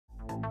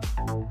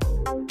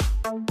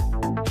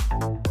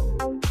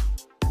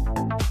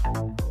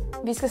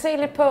Vi skal se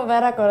lidt på,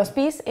 hvad der er godt at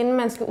spise, inden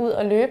man skal ud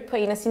og løbe på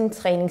en af sine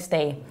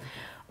træningsdage.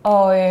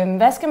 Og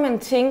hvad skal man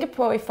tænke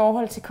på i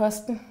forhold til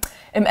kosten?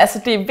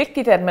 Altså det er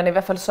vigtigt, at man i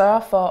hvert fald sørger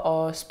for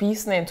at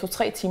spise sådan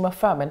 2-3 timer,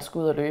 før man skal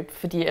ud og løbe.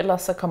 Fordi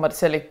ellers så kommer det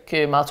til at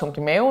ligge meget tungt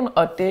i maven,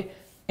 og det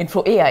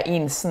influerer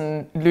ens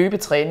sådan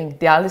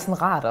løbetræning. Det er aldrig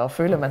sådan rart at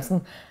føle, at man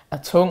sådan er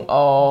tung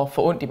og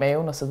får ondt i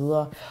maven osv.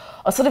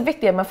 Og så er det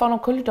vigtigt, at man får nogle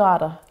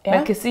kulhydrater. Ja.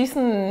 Man kan sige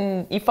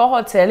sådan, i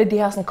forhold til alle de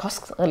her sådan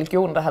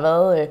kostreligioner, der har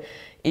været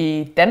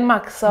i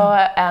Danmark, så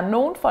er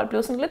nogle folk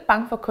blevet sådan lidt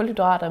bange for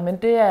kulhydrater, men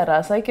det er der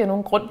altså ikke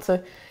nogen grund til.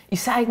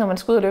 Især ikke når man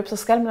skal ud og løbe, så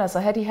skal man altså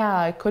have de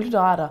her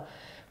kulhydrater,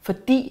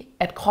 fordi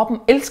at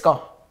kroppen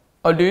elsker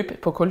at løbe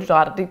på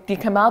kulhydrater. De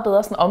kan meget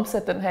bedre sådan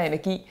omsætte den her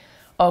energi.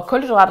 Og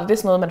kulhydrater, det er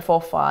sådan noget, man får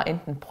fra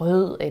enten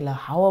brød, eller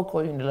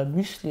havregryn, eller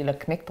mysli, eller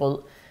knækbrød.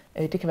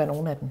 Det kan være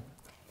nogle af dem.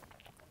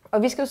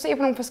 Og vi skal jo se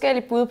på nogle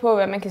forskellige bud på,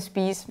 hvad man kan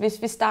spise.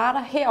 Hvis vi starter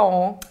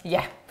herovre.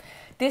 Ja,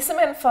 det er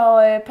simpelthen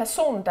for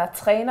personen, der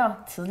træner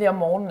tidligere om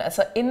morgenen,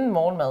 altså inden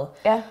morgenmad.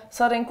 Ja.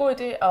 Så er det en god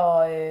idé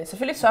at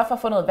selvfølgelig sørge for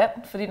at få noget vand,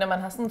 fordi når man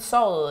har sådan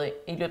sovet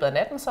i løbet af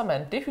natten, så er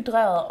man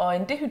dehydreret, og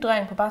en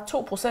dehydrering på bare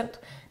 2%,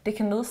 det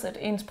kan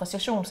nedsætte ens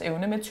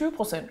præstationsevne med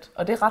 20%,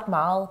 og det er ret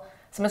meget.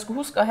 Så man skal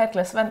huske at have et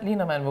glas vand lige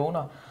når man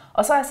vågner.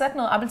 Og så har jeg sat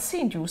noget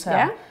appelsinjuice her.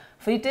 Ja.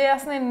 Fordi det er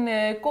sådan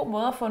en god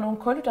måde at få nogle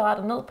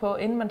kulhydrater ned på,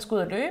 inden man skal ud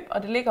og løbe,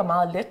 og det ligger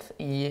meget let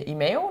i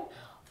maven.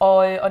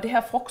 Og det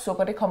her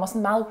frugtsukker, det kommer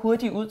sådan meget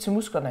hurtigt ud til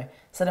musklerne,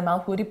 så det er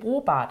meget hurtigt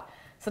brugbart.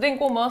 Så det er en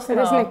god måde sådan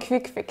det er sådan en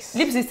quick fix.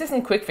 Lige præcis, det er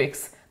sådan en quick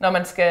fix, når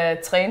man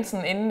skal træne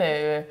sådan inden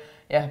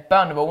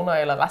børnene vågner,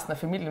 eller resten af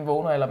familien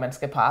vågner, eller man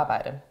skal på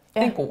arbejde. Ja.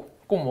 Det er en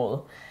god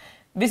måde.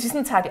 Hvis vi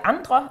sådan tager de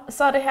andre,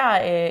 så er det her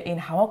en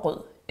havregrød.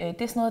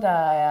 Det er sådan noget,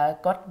 der er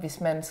godt,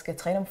 hvis man skal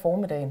træne om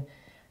formiddagen.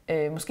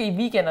 Måske i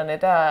weekenderne,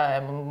 der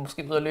er man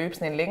måske ude at løbe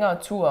sådan en længere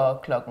tur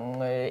kl.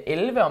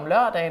 11 om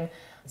lørdagen.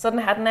 Så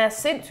den er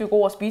sindssygt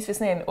god at spise ved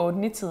sådan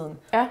en 8-9-tiden.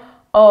 Ja.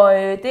 Og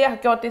det jeg har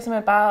gjort, det er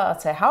simpelthen bare at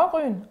tage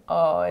havregryn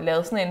og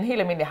lave sådan en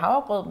helt almindelig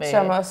havregrød med...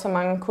 Som også så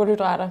mange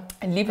kulhydrater.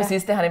 Lige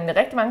præcis, det har nemlig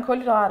rigtig mange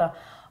kulhydrater.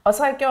 Og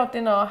så har jeg gjort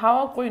det, når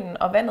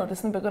havregrynen og vandet det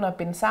sådan begynder at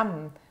binde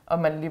sammen, og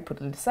man lige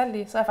putter lidt salt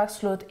i, så har jeg faktisk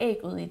slået et æg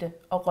ud i det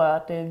og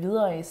rørt det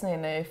videre i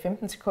sådan en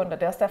 15 sekunder.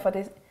 Det er også derfor,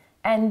 det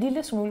er en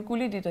lille smule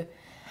gulligt i det.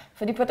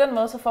 Fordi på den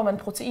måde, så får man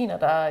proteiner,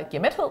 der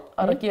giver mæthed,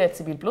 og der giver et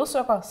stabilt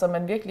blodsukker, så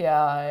man virkelig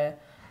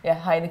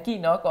har energi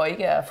nok og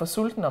ikke er for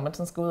sulten, når man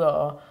sådan skal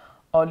ud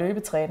og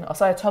løbetræne. Og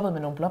så er jeg toppet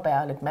med nogle blåbær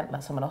og lidt mandler,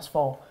 så man også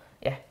får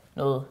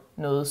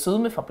noget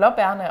sødme fra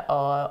blåbærne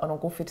og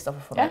nogle gode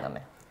fedtstoffer fra mandlerne.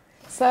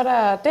 Så er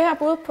der det her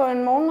bud på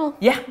en morgenmad?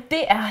 Ja,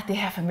 det er det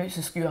her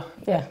famøse skyr,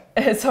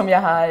 som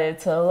jeg har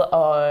taget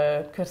og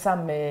kørt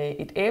sammen med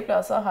et æble,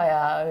 og så har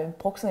jeg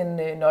brugt sådan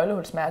en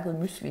nøglehulsmærket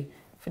mysli.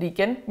 Fordi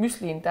igen,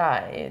 myslien, der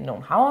er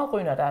nogle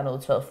havregryn, og der er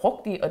noget tørret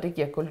frugt i, og det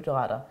giver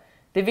kulhydrater.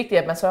 Det er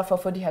vigtigt, at man sørger for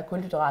at få de her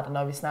kulhydrater,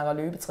 når vi snakker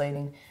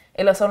løbetræning.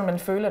 Ellers så vil man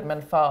føle, at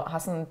man har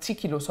sådan 10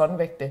 kilos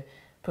håndvægte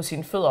på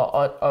sine fødder,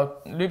 og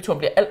løbeturen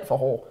bliver alt for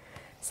hård.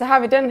 Så har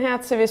vi den her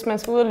til, hvis man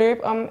skal ud og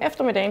løbe om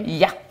eftermiddagen.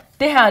 Ja,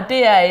 det her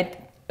det er et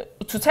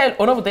totalt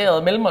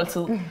undervurderet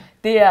mellemmåltid.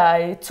 Det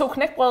er 2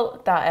 knækbrød,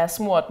 der er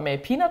smurt med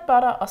peanut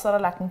butter, og så er der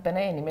lagt en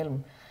banan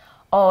imellem.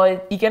 Og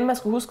igen, man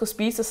skal huske at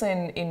spise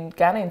sådan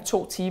gerne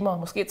 2 timer,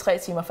 måske 3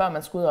 timer, før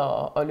man skal ud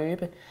og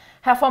løbe.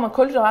 Her får man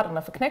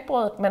kulhydraterne fra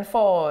knækbrødet, man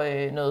får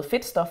noget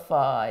fedtstof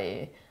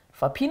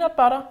fra peanut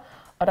butter,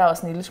 og der er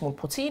også en lille smule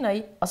proteiner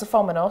i, og så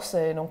får man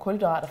også nogle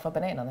kulhydrater fra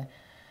bananerne.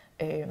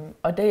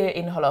 Og det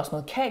indeholder også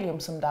noget kalium,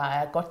 som der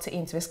er godt til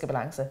ens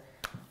væskebalance.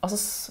 Og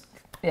så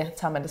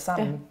tager man det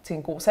sammen til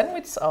en god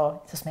sandwich,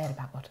 og så smager det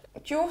bare godt.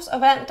 Juice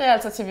og vand, det er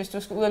altså til, hvis du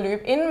skal ud og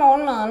løbe inden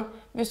morgenmaden.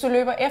 Hvis du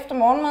løber efter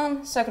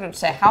morgenmaden, så kan du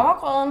tage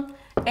havregrøden,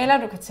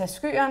 eller du kan tage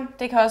skyren.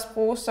 Det kan også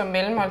bruges som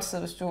mellemmåltid,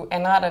 hvis du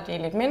anretter det i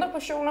lidt mindre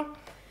portioner.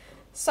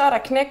 Så er der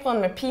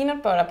knækbrøden med peanut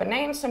butter og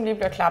banan, som lige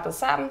bliver klappet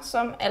sammen,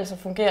 som altså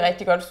fungerer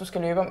rigtig godt, hvis du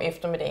skal løbe om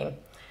eftermiddagen.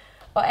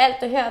 Og alt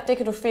det her, det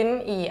kan du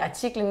finde i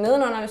artiklen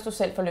nedenunder, hvis du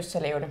selv får lyst til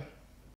at lave det.